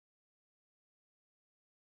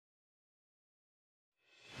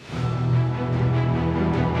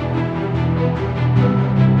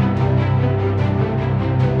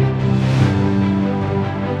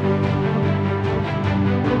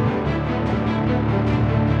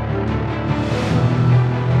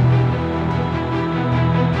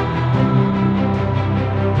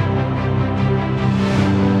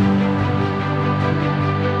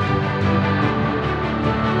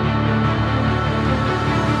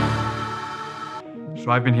So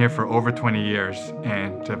I've been here for over 20 years,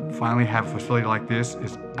 and to finally have a facility like this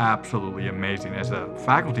is absolutely amazing. As a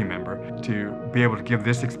faculty member, to be able to give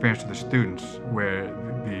this experience to the students, where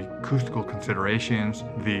the acoustical considerations,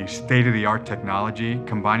 the state-of-the-art technology,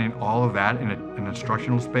 combining all of that in an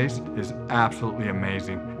instructional space is absolutely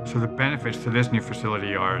amazing. So the benefits to this new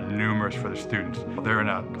facility are numerous for the students. They're in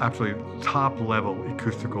an absolutely top-level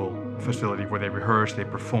acoustical facility where they rehearse, they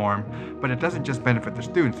perform, but it doesn't just benefit the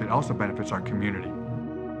students, it also benefits our community.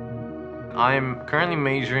 I'm currently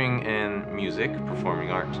majoring in music,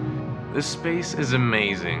 performing arts. This space is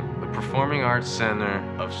amazing. The Performing Arts Center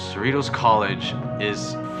of Cerritos College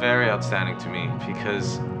is very outstanding to me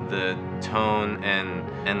because the tone and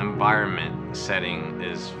environment setting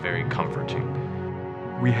is very comforting.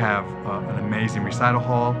 We have an amazing recital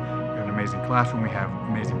hall, we have an amazing classroom, we have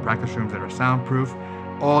amazing practice rooms that are soundproof.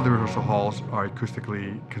 All the rehearsal halls are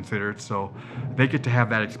acoustically considered, so they get to have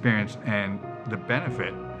that experience, and the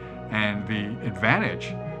benefit and the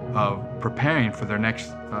advantage of preparing for their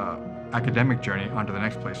next academic journey onto the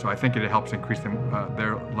next place. So I think it helps increase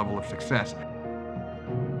their level of success.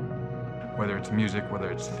 Whether it's music, whether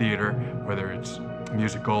it's theater, whether it's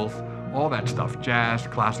musicals, all that stuff, jazz,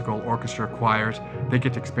 classical, orchestra, choirs, they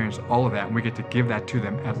get to experience all of that, and we get to give that to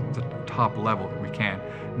them at the top level that we can.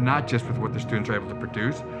 Not just with what the students are able to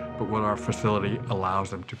produce, but what our facility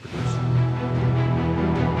allows them to produce.